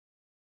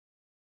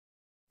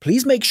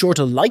please make sure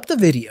to like the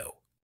video.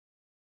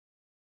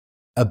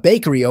 A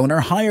bakery owner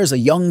hires a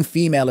young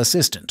female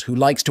assistant who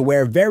likes to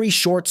wear very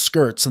short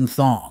skirts and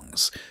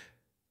thongs.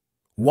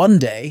 One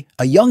day,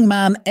 a young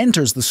man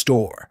enters the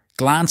store,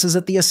 glances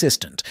at the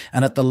assistant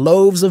and at the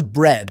loaves of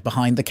bread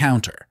behind the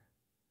counter.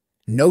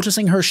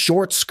 Noticing her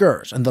short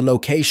skirt and the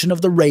location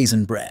of the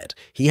raisin bread,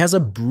 he has a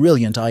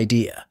brilliant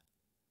idea.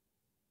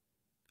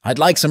 "I'd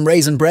like some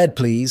raisin bread,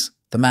 please,"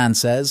 the man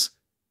says.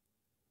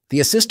 The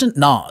assistant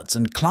nods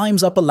and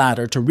climbs up a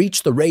ladder to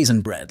reach the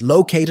raisin bread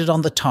located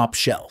on the top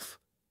shelf.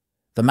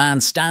 The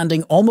man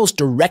standing almost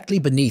directly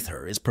beneath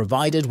her is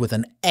provided with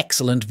an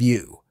excellent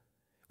view.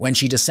 When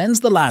she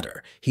descends the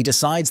ladder, he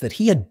decides that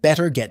he had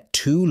better get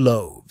 2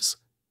 loaves.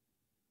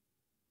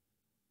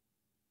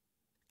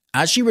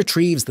 As she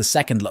retrieves the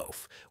second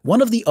loaf,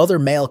 one of the other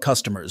male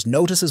customers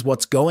notices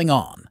what's going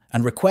on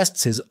and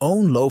requests his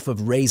own loaf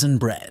of raisin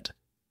bread.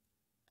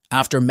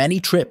 After many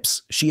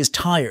trips, she is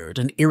tired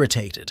and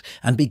irritated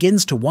and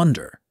begins to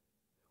wonder,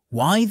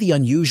 why the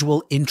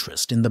unusual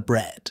interest in the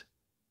bread?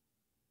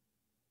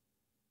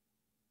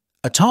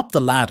 Atop the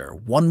ladder,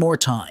 one more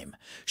time,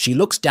 she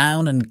looks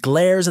down and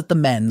glares at the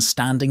men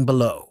standing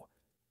below.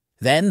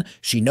 Then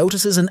she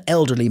notices an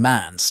elderly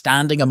man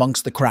standing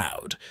amongst the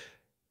crowd.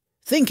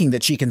 Thinking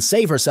that she can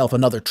save herself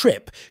another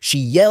trip, she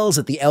yells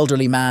at the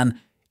elderly man,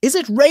 "Is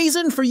it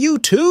raisin for you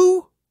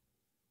too?"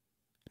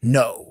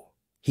 "No,"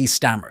 he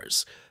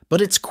stammers,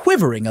 "but it's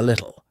quivering a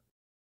little."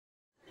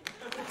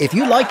 If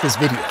you like this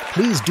video,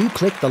 please do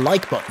click the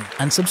like button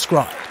and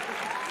subscribe.